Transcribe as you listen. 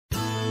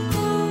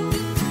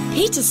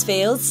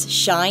Petersfield's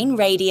Shine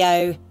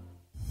Radio.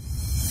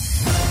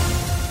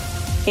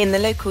 In the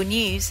local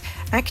news,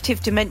 active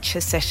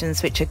dementia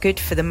sessions which are good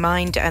for the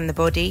mind and the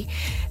body.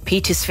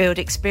 Petersfield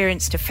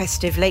experienced a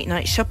festive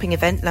late-night shopping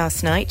event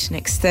last night.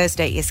 Next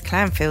Thursday is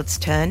Clanfield's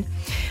turn.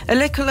 A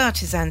local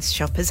artisans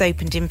shop has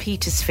opened in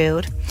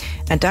Petersfield.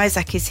 And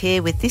Isaac is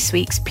here with this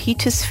week's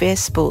Petersphere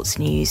Sports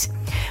News.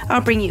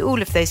 I'll bring you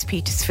all of those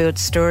Petersfield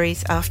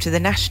stories after the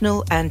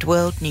national and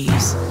world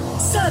news.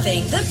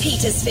 Serving the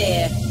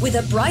Petersphere with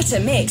a brighter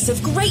mix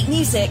of great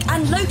music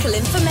and local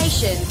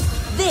information.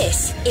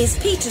 This is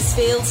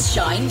Petersfield's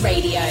Shine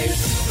Radio.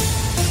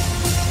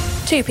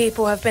 2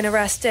 people have been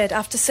arrested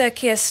after Sir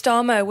Keir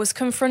Starmer was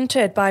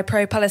confronted by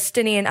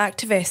pro-Palestinian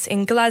activists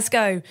in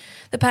Glasgow.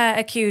 The pair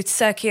accused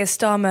Sir Keir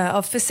Starmer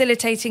of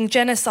facilitating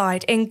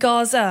genocide in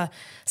Gaza.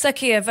 Sir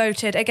Keir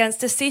voted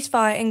against a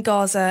ceasefire in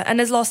Gaza and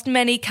has lost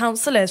many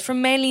councillors from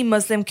mainly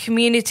Muslim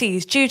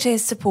communities due to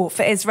his support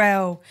for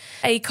Israel.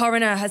 A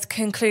coroner has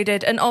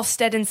concluded an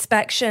Ofsted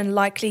inspection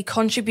likely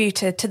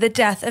contributed to the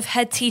death of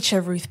head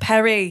teacher Ruth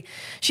Perry.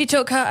 She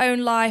took her own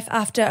life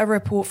after a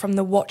report from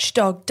the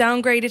watchdog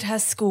downgraded her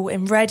school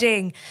in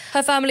Reading.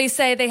 Her family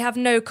say they have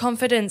no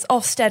confidence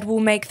Ofsted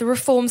will make the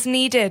reforms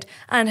needed,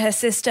 and her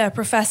sister,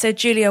 Professor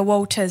Julia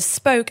Walters,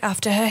 spoke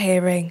after her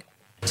hearing.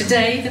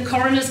 Today, the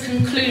coroner's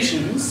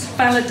conclusions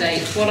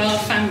validate what our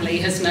family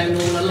has known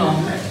all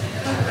along,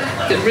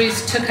 that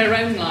Ruth took her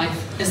own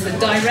life as the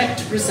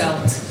direct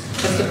result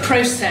of the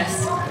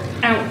process,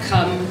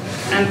 outcome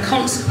and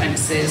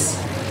consequences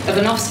of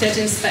an Ofsted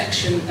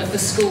inspection of the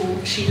school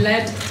she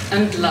led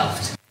and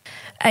loved.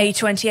 A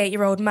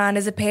 28-year-old man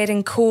has appeared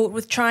in court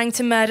with trying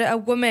to murder a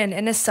woman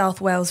in a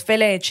South Wales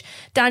village.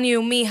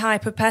 Daniel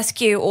Mihai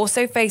Popescu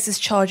also faces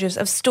charges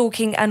of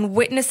stalking and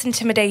witness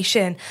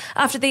intimidation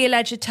after the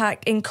alleged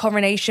attack in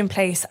Coronation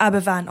Place,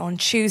 Aberfan, on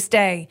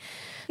Tuesday.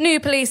 New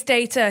police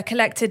data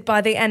collected by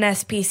the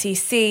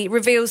NSPCC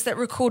reveals that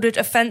recorded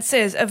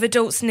offences of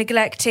adults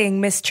neglecting,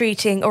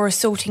 mistreating or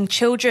assaulting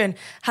children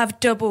have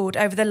doubled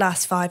over the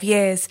last 5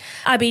 years.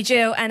 Abby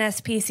Gill,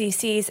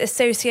 NSPCC's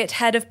Associate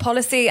Head of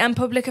Policy and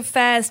Public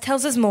Affairs,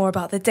 tells us more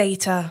about the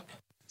data.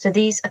 So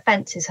these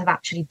offences have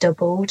actually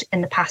doubled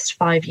in the past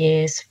 5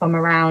 years, from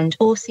around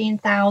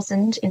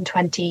 14,000 in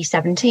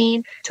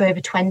 2017 to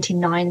over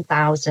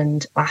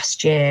 29,000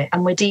 last year.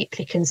 And we're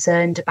deeply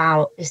concerned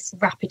about this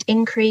rapid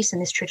increase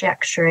in this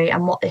trajectory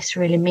and what this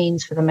really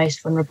means for the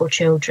most vulnerable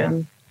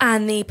children.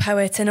 And the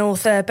poet and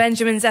author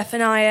Benjamin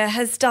Zephaniah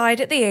has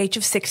died at the age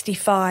of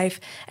 65.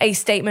 A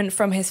statement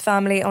from his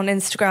family on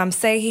Instagram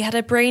say he had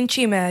a brain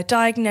tumour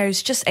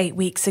diagnosed just 8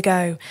 weeks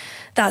ago.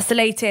 That's the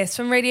latest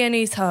from Radio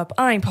News Hub.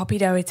 I'm Poppy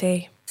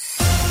Doherty.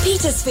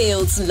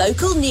 Petersfield's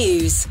local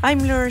news. I'm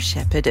Laura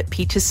Shepherd at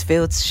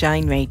Petersfield's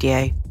Shine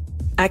Radio.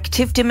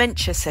 Active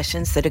dementia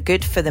sessions that are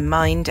good for the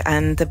mind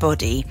and the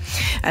body.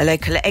 A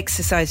local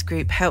exercise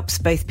group helps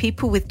both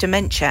people with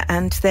dementia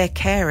and their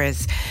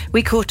carers.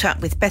 We caught up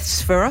with Beth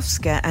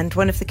Swarovska and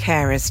one of the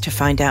carers to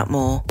find out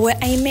more. We're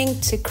aiming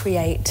to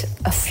create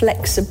a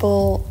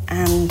flexible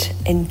and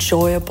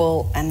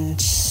enjoyable and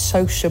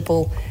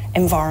sociable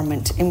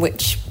environment in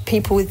which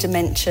people with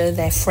dementia,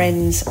 their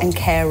friends and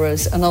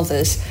carers and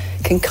others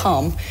can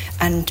come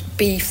and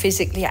be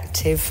physically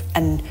active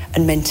and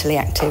mentally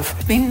active.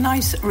 It's been a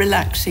nice,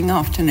 relaxing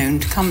afternoon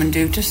to come and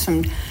do just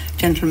some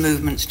gentle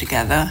movements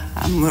together,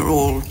 and we're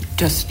all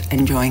just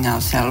enjoying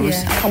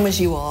ourselves. Yeah. Come as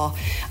you are,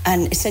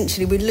 and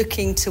essentially we're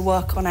looking to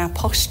work on our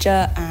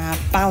posture, our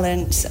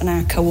balance and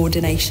our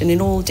coordination in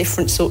all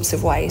different sorts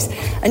of ways,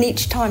 and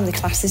each time the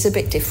class is a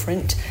bit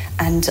different,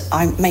 and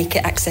I make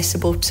it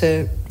accessible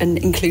to and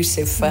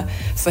inclusive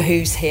for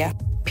who's here.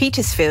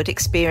 Petersfield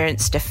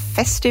experienced a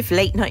festive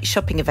late-night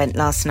shopping event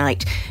last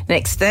night.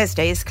 Next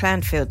Thursday is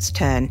Clanfield's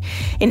turn.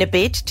 In a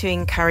bid to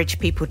encourage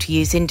people to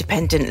use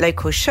independent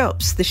local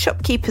shops, the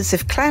shopkeepers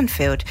of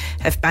Clanfield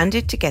have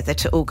banded together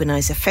to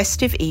organise a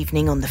festive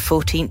evening on the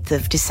 14th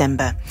of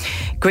December.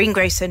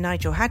 Greengrocer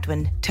Nigel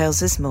Hadwin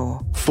tells us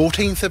more.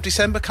 14th of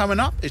December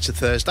coming up. It's a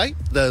Thursday.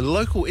 The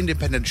local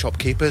independent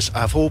shopkeepers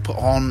have all put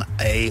on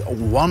a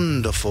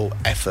wonderful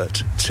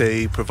effort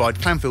to provide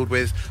Clanfield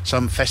with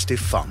some festive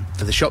fun.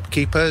 The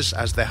shopkeepers,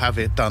 as they have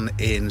it done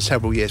in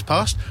several years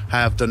past,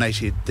 have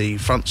donated the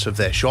fronts of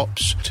their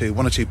shops to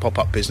one or two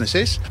pop-up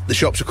businesses. The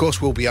shops, of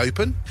course, will be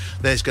open.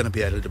 There's going to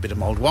be a little bit of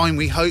mulled wine,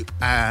 we hope,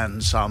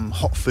 and some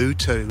hot food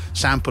to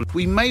sample.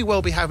 We may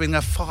well be having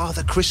a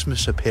Father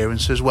Christmas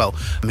appearance as well.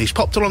 He's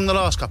popped along the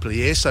last couple of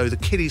years, so the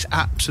kiddies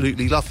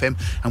absolutely love him,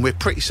 and we're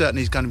pretty certain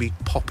he's going to be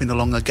popping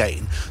along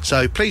again.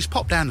 So please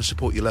pop down and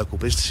support your local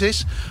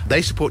businesses.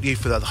 They support you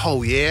for the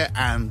whole year,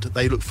 and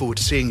they look forward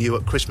to seeing you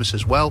at Christmas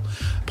as well.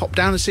 Pop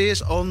down and see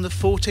us on the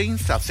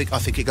 14th. I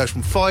think it goes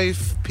from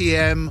 5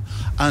 p.m.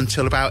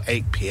 until about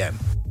 8 p.m.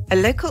 A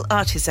local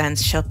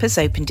artisans shop has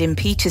opened in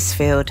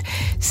Petersfield.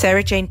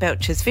 Sarah Jane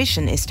Belcher's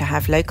vision is to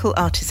have local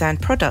artisan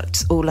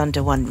products all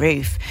under one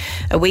roof.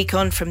 A week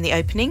on from the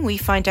opening, we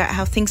find out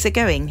how things are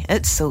going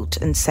at Salt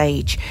and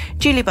Sage.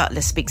 Julie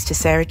Butler speaks to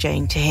Sarah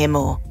Jane to hear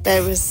more.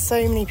 There was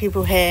so many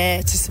people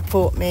here to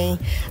support me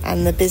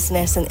and the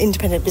business and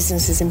independent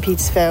businesses in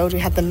Petersfield. We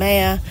had the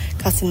mayor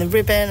cutting the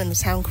ribbon and the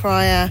town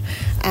crier,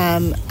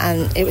 and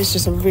it was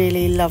just a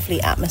really lovely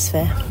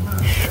atmosphere.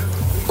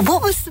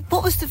 What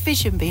was the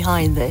vision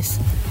behind this?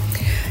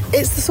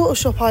 It's the sort of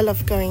shop I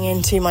love going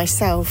into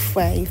myself,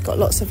 where you've got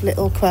lots of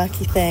little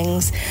quirky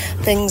things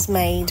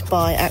made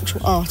by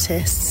actual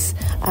artists.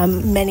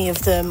 Many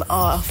of them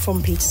are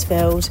from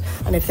Petersfield,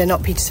 and if they're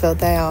not Petersfield,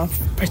 they are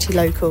pretty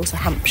local to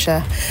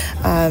Hampshire.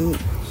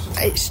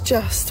 It's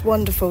just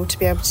wonderful to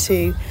be able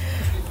to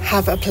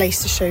have a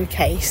place to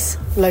showcase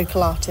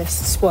local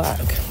artists'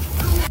 work.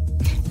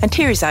 And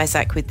here is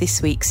Isaac with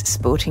this week's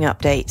sporting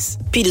updates.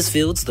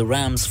 Petersfield's The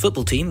Rams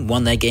football team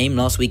won their game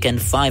last weekend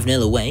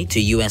 5-0 away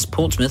to US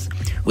Portsmouth,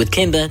 with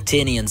Kimber,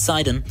 Tierney and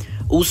Seiden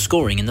all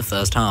scoring in the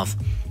first half,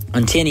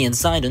 and Tierney and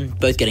Seiden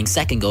both getting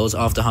second goals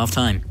after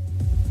half-time.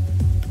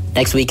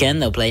 Next weekend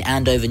they'll play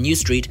Andover New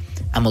Street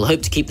and will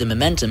hope to keep the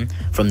momentum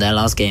from their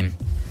last game.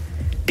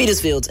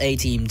 Petersfield's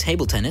A-team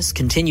table tennis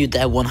continued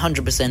their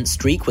 100%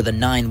 streak with a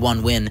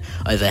 9-1 win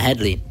over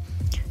Headley.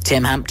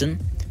 Tim Hampton,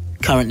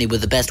 currently with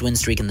the best win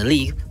streak in the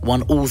league,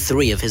 won all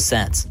 3 of his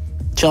sets.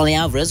 Charlie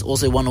Alvarez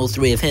also won all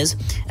 3 of his,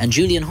 and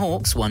Julian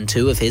Hawkes won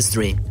 2 of his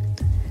 3.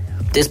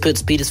 This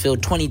puts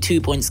Petersfield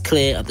 22 points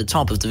clear at the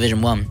top of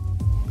Division 1.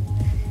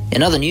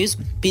 In other news,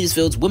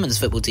 Petersfield's women's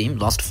football team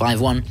lost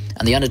 5-1,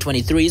 and the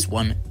under-23s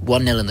won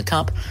 1-0 in the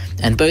cup,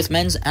 and both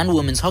men's and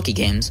women's hockey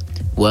games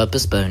were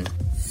postponed.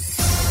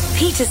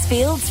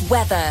 Petersfield's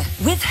weather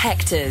with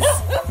Hector's,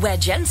 where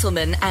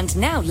gentlemen and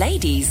now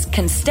ladies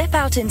can step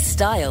out in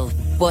style,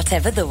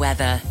 whatever the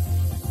weather.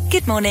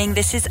 Good morning,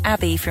 this is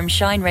Abby from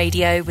Shine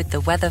Radio with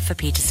the weather for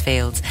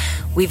Petersfield.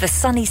 We've a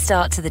sunny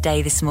start to the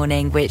day this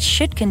morning, which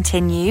should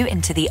continue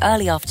into the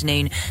early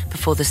afternoon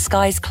before the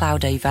skies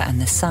cloud over and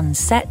the sun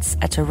sets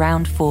at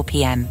around 4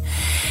 p.m.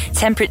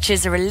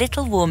 Temperatures are a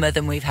little warmer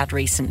than we've had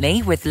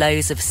recently, with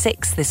lows of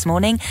 6 this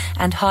morning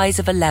and highs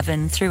of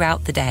 11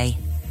 throughout the day.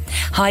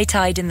 High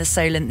tide in the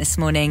Solent this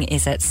morning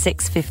is at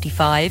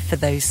 6:55 for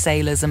those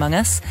sailors among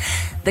us.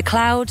 The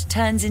cloud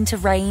turns into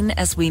rain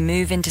as we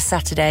move into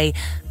Saturday,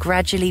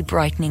 gradually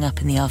brightening up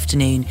in the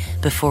afternoon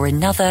before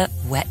another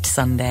wet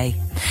Sunday.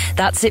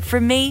 That's it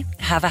from me.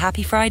 Have a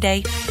happy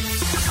Friday.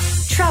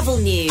 Travel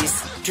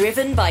news.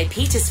 Driven by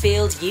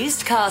Petersfield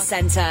Used Car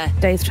Centre.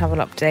 Today's travel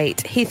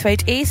update. Heath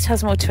Road East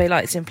has motorway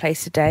lights in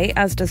place today,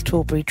 as does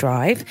Torbury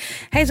Drive.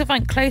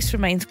 Hazelbank Close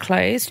remains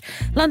closed.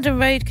 London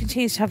Road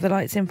continues to have the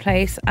lights in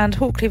place, and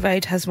Hawkley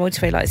Road has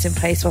motorway lights in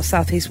place while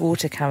South East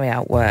Water carry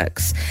out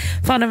works.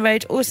 Farnham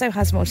Road also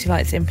has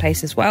multi-lights in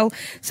place as well,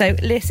 so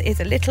this is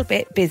a little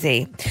bit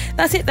busy.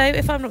 That's it though.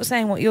 If I'm not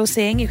saying what you're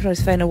seeing, you can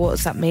always phone or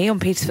WhatsApp me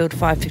on Petersfield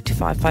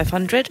 555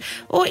 500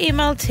 or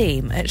email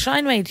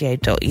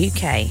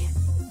team@shineradio.uk.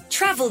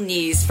 Travel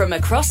news from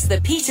across the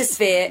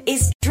Petersphere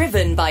is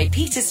driven by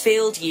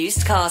Petersfield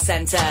Used Car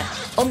Centre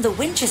on the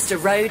Winchester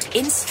Road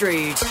in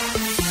Strood.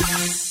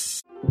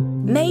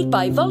 Made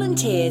by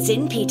volunteers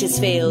in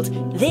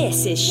Petersfield,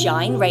 this is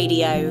Shine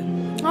Radio.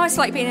 Oh, it's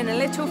like being in a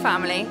little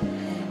family.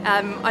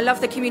 I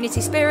love the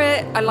community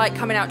spirit. I like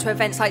coming out to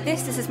events like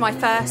this. This is my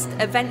first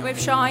event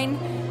with Shine.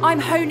 I'm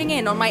honing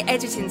in on my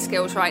editing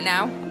skills right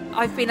now.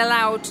 I've been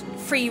allowed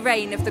free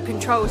reign of the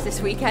controls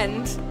this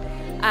weekend.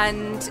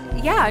 And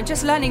yeah, I'm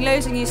just learning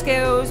loads of new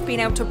skills, being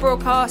able to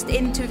broadcast,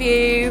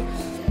 interview.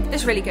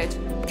 It's really good.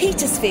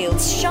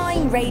 Petersfield's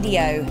Shine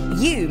Radio.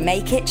 You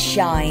make it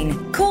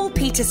shine. Call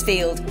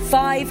Petersfield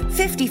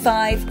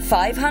 555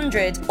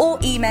 500 or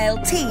email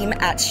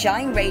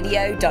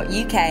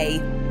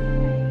team@shineradio.uk.